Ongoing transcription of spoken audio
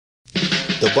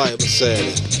The Bible said,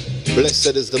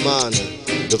 blessed is the man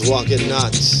that walketh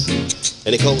not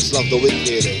in the counsel of the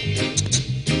wicked,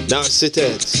 nor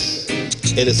sitteth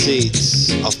in the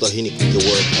seats of the iniquity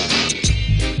worker.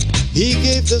 He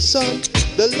gave the sun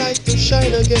the light to shine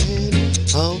again.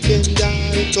 How can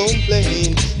I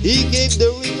complain? He gave the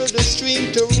river the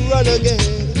stream to run again.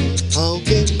 How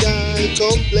can I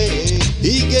complain?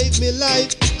 He gave me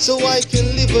life so I can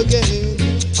live again.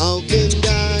 How can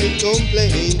I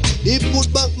complain? He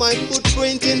put back my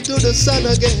footprint into the sun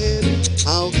again.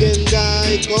 How can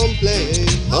I complain?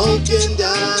 How can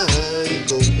I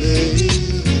complain?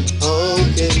 How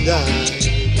can I?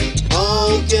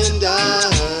 How can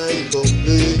I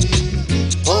complain?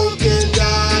 How can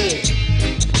I?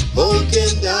 How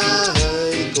can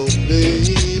I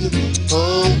complain?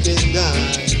 How can I?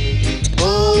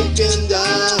 How can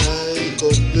I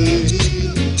complain?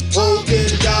 How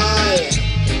can I?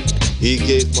 He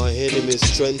gave my enemies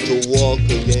strength to walk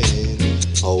again.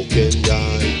 How can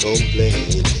I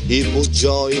complain? He put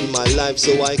joy in my life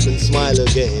so I can smile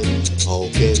again. How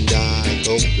can I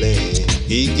complain?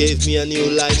 He gave me a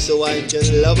new life so I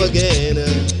can love again.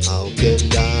 How can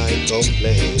I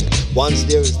complain? Once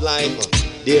there is life,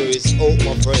 there is hope,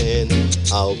 my friend.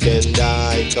 How can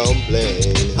I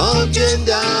complain? How can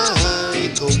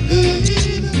I complain?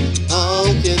 How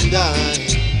can I?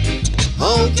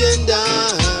 How can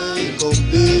I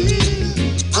complain?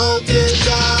 How can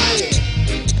I?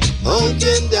 How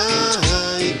can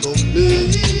I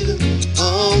complain?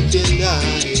 How can I?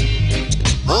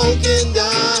 How can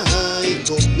I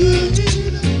complain?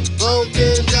 How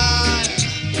can I?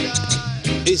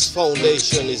 His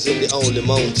foundation is in the holy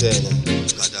mountain.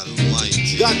 God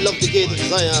Almighty. God loved the gate of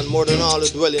Zion more than all the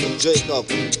dwelling of Jacob.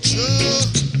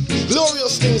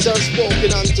 Glorious things are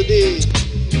spoken on today,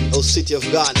 O city of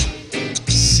God.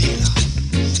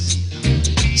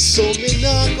 So me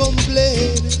nah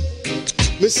complain.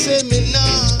 Me say me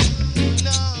nah.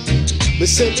 Me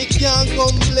say me can't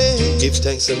complain. Give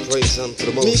thanks and praise unto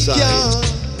the Most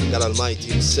High, God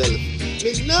Almighty Himself.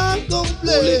 Me nah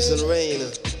complain. Who lives and reign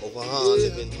over all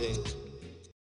living things.